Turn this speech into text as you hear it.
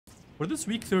For this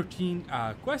week 13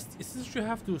 quest, it says you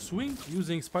have to swing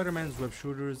using Spider-Man's web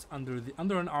shooters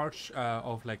under an arch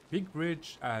of like big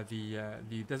bridge,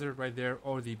 the desert right there,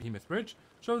 or the behemoth bridge.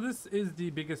 So this is the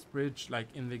biggest bridge like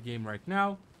in the game right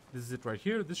now. This is it right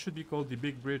here. This should be called the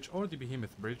big bridge or the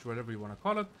behemoth bridge, whatever you want to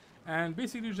call it. And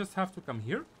basically you just have to come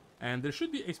here, and there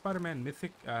should be a Spider-Man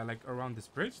mythic like around this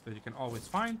bridge that you can always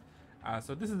find.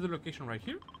 So this is the location right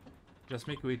here. Just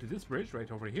make your way to this bridge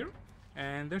right over here.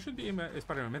 And there should be a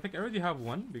Spider-Man mythic. I already have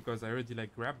one because I already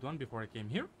like grabbed one before I came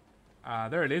here.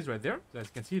 There it is right there. So as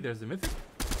you can see, there's the mythic.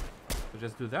 So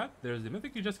just do that. There's the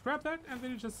mythic. You just grab that and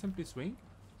then you just simply swing.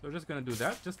 So we're just gonna do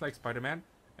that just like Spider-Man.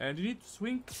 And you need to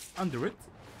swing under it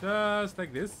just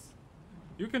like this.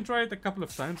 You can try it a couple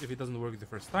of times if it doesn't work the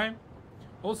first time.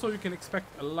 Also, you can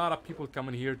expect a lot of people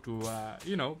coming here to,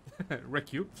 you know,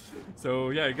 wreck you. So,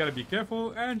 yeah, you gotta be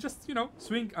careful and just, you know,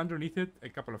 swing underneath it a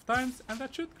couple of times and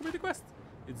that should complete the quest.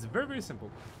 It's very, very simple.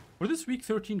 For this week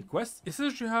 13 quest, it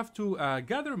says you have to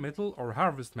gather metal or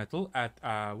harvest metal at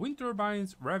wind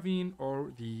turbines, Ravine,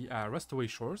 or the Rustaway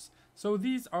shores. So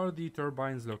these are the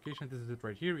turbines location. This is it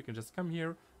right here. You can just come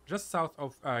here just south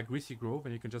of Greasy Grove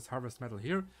and you can just harvest metal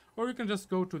here, or you can just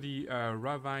go to the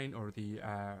Ravine or the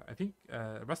I think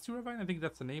Rusty Ravine, I think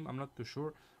that's the name, I'm not too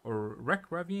sure, or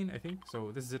Wreck Ravine, I think.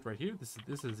 So this is it right here. This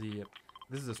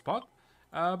is the spot.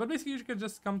 But basically you can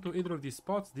just come to either of these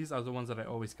spots. These are the ones that I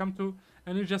always come to,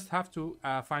 and you just have to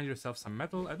find yourself some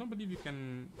metal. I don't believe you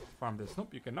can farm this.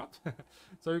 Nope, you cannot.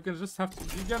 So you can just have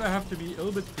to, you gotta have to be a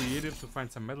little bit creative to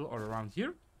find some metal all around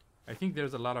here. I think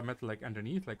there's a lot of metal like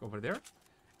underneath, like over there.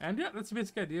 And yeah, that's the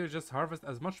basic idea. Just harvest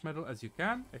as much metal as you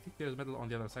can. I think there's metal on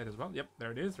the other side as well. Yep,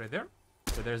 there it is right there.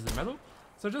 So there's the metal.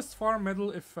 So just farm metal.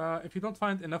 If you don't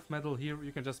find enough metal here,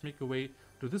 you can just make your way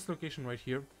to this location right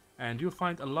here. And you'll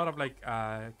find a lot of like,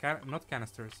 not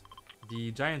canisters,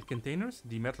 the giant containers,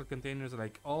 the metal containers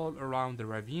like all around the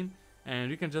ravine. And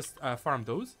you can just farm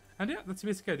those. And yeah, that's the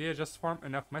basic idea. Just farm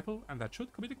enough metal and that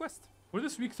should complete the quest. For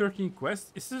this week 13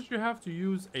 quest, it says you have to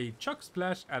use a Chug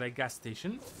splash at a gas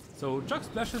station. So Chug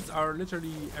splashes are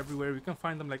literally everywhere. You can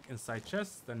find them like inside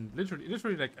chests and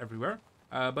literally like everywhere.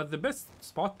 But the best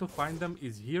spot to find them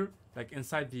is here, like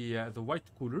inside the white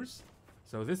coolers.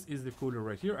 So this is the cooler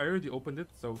right here. I already opened it.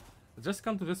 So just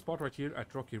come to this spot right here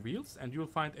at Rocky Reels and you'll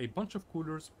find a bunch of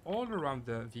coolers all around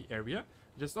the area.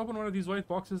 Just open one of these white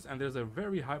boxes and there's a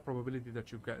very high probability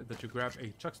that you grab a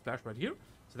Chug splash right here.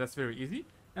 So that's very easy.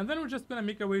 And then we're just gonna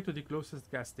make our way to the closest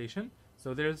gas station.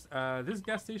 So there's this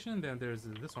gas station, then there's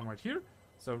this one right here.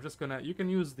 So I'm just gonna, you can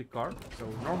use the car. So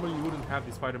normally you wouldn't have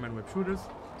the Spider-Man web shooters.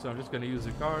 So I'm just gonna use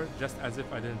the car just as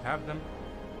if I didn't have them.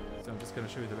 So I'm just gonna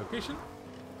show you the location.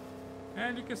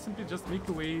 And you can simply just make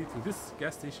your way to this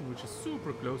gas station, which is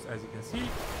super close, as you can see.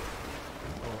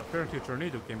 Oh, apparently a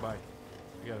tornado came by.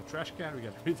 We got a trash can, we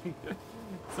got everything.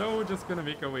 So we're just gonna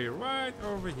make our way right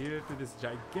over here to this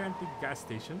gigantic gas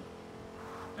station.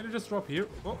 And you just drop here.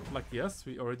 Oh, lucky us,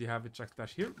 we already have a Chug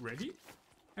splash here, ready.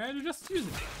 And you just use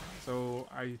it. So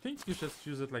I think you just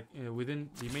use it like within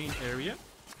the main area.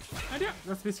 And yeah,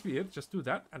 that's basically it. Just do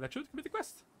that, and that should complete the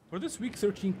quest. For this week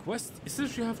 13 quest, it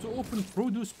says you have to open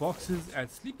produce boxes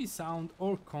at Sleepy Sound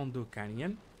or Condo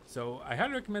Canyon. So I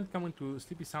highly recommend coming to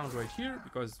Sleepy Sound right here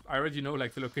because I already know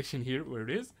like the location here where it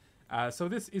is. So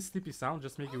this is Sleepy Sound.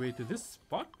 Just make your way to this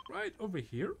spot right over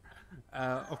here.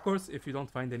 Of course, if you don't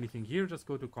find anything here, just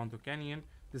go to Condo Canyon.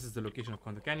 This is the location of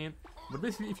Condo Canyon. But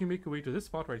basically, if you make your way to this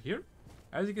spot right here,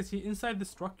 as you can see inside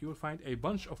this truck, you will find a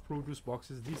bunch of produce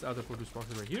boxes. These are the produce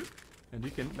boxes right here. And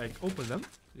you can like open them.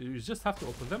 You just have to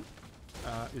open them.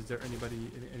 Is there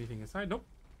anything inside? Nope.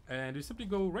 And you simply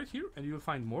go right here and you'll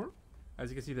find more. As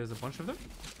you can see, there's a bunch of them.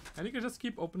 And you can just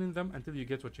keep opening them until you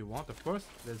get what you want, of course.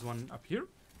 There's one up here.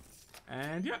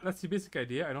 And yeah, that's the basic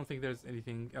idea. I don't think there's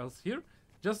anything else here.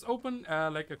 Just open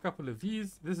like a couple of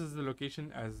these. This is the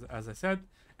location as I said.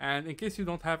 And in case you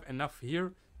don't have enough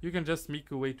here, you can just make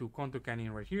your way to Condo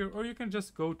Canyon right here, or you can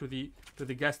just go to the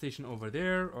gas station over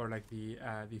there, or like the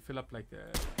fill up like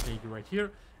maybe right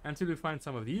here until you find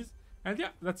some of these. And yeah,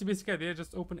 that's the basic idea.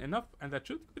 Just open enough, and that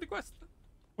should be the quest.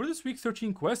 For this week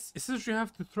 13 quest, it says you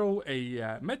have to throw a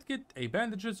medkit, a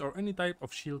bandages, or any type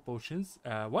of shield potions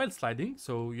while sliding.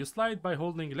 So you slide by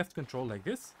holding left control like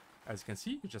this. As you can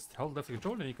see, you just hold left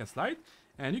control and you can slide.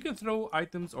 And you can throw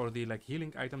items or the like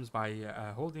healing items by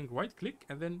holding right click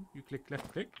and then you click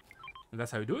left click. And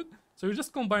that's how you do it. So you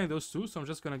just combine those two. So I'm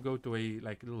just going to go to a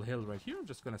like little hill right here. I'm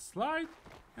just going to slide.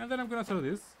 And then I'm going to throw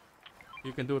this.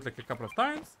 You can do it like a couple of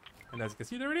times. And as you can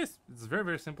see, there it is. It's very,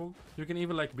 very simple. You can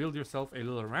even like build yourself a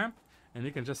little ramp. And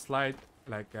you can just slide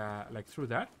like through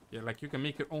that. Yeah, like you can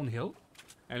make your own hill.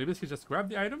 And you basically just grab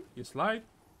the item. You slide.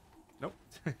 Nope.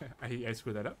 I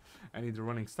screwed that up. I need the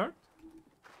running start.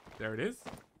 There it is.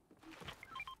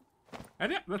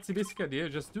 And yeah, that's the basic idea.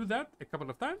 Just do that a couple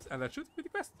of times and that should be the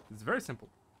quest. It's very simple.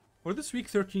 For this week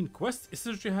 13 quest,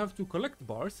 essentially you have to collect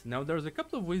bars. Now there's a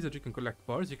couple of ways that you can collect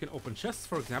bars. You can open chests,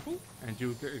 for example, and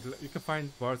you can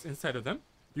find bars inside of them.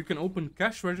 You can open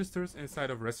cash registers inside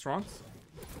of restaurants.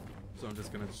 So I'm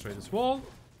just gonna destroy this wall.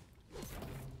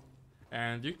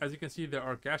 And as you can see, there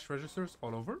are cash registers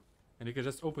all over. And you can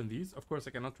just open these. Of course, I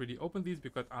cannot really open these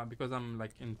because I'm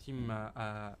like in team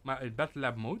my battle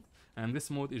lab mode, and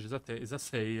this mode is just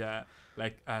a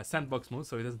sandbox mode,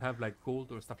 so it doesn't have like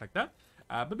gold or stuff like that.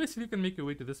 But basically, you can make your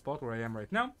way to this spot where I am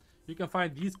right now. You can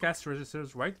find these cash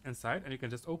registers right inside, and you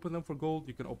can just open them for gold.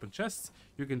 You can open chests.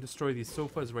 You can destroy these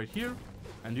sofas right here,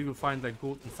 and you will find like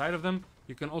gold inside of them.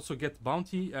 You can also get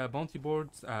bounty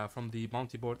boards from the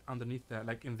bounty board underneath,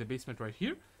 like in the basement right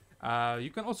here. You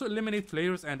can also eliminate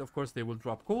players, and of course they will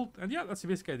drop gold. And yeah, that's the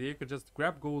basic idea. You can just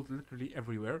grab gold literally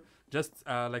everywhere. Just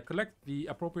like collect the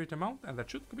appropriate amount, and that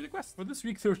should complete the quest. For this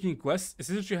week 13 quest,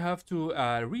 essentially you have to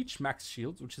reach max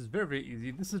shields, which is very, very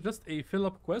easy. This is just a fill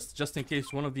up quest, just in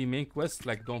case one of the main quests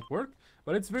like don't work.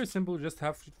 But it's very simple. You just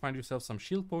have to find yourself some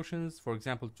shield potions, for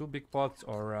example 2 big pots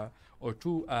or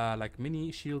 2 like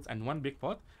mini shields and 1 big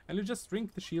pot, and you just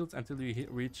drink the shields until you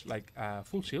reach like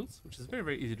full shields, which is very,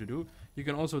 very easy to do. You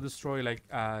can also destroy like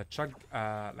chug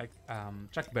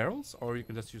barrels, or you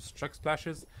can just use chug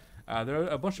splashes. There are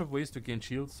a bunch of ways to gain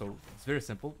shields, so it's very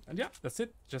simple. And yeah, that's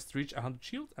it. Just reach 100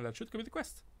 shields and that should complete the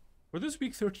quest. For this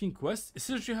week 13 quest,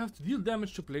 essentially you have to deal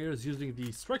damage to players using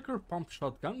the striker pump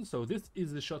shotgun. So this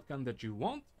is the shotgun that you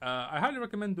want. I highly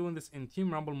recommend doing this in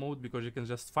Team Rumble mode because you can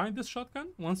just find this shotgun.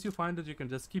 Once you find it, you can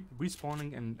just keep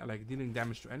respawning and like dealing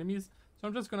damage to enemies. So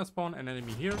I'm just gonna spawn an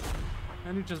enemy here,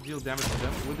 and you just deal damage to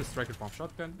them with the striker pump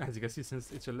shotgun. As you can see,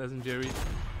 since it's a legendary,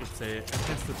 it's an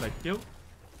instant like kill.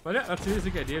 But yeah, that's the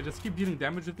basic idea. Just keep dealing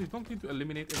damage with it. You don't need to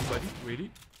eliminate everybody, really.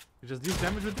 You just deal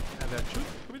damage with it, and that should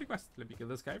complete the quest. Let me kill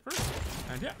this guy first.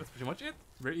 And yeah, that's pretty much it.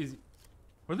 Very easy.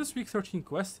 For this week 13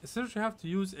 quest, essentially you have to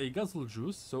use a Guzzle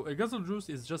Juice. So a Guzzle Juice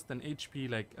is just an HP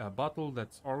like bottle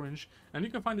that's orange, and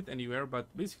you can find it anywhere. But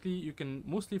basically, you can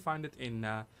mostly find it in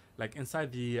like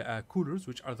inside the coolers,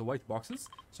 which are the white boxes.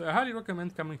 So I highly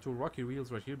recommend coming to Rocky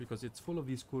Wheels right here because it's full of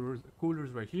these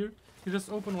coolers right here. You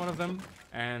just open one of them,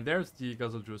 and there's the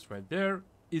Guzzle Juice right there.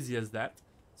 Easy as that.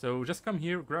 So just come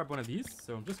here, grab one of these.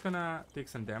 So I'm just gonna take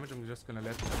some damage. I'm just gonna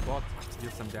let the bot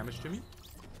deal some damage to me.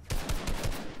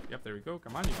 Yep, there we go.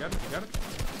 Come on, you got it, you got it.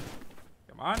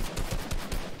 Come on.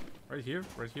 Right here,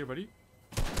 buddy.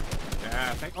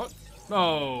 Yeah, oh,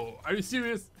 no, are you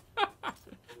serious?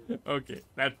 Okay,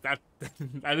 that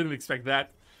I didn't expect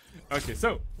that. Okay,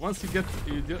 so once you get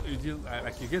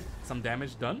you get some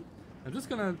damage done, I'm just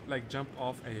gonna like jump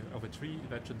off of a tree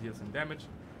that should deal some damage.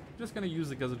 I'm just gonna use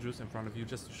the Guzzle Juice in front of you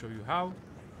just to show you how,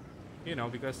 you know,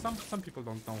 because some people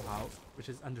don't know how, which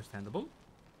is understandable.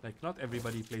 Like not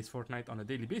everybody plays Fortnite on a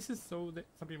daily basis, so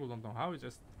some people don't know how. It's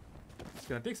just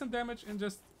gonna take some damage and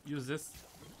just use this.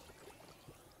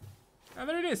 And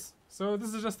there it is. So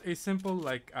this is just a simple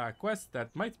like quest that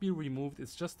might be removed.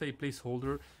 It's just a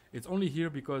placeholder. It's only here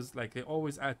because like they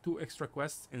always add 2 extra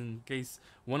quests in case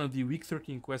one of the week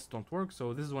 13 quests don't work.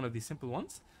 So this is one of the simple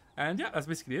ones. And yeah, that's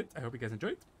basically it. I hope you guys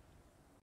enjoyed.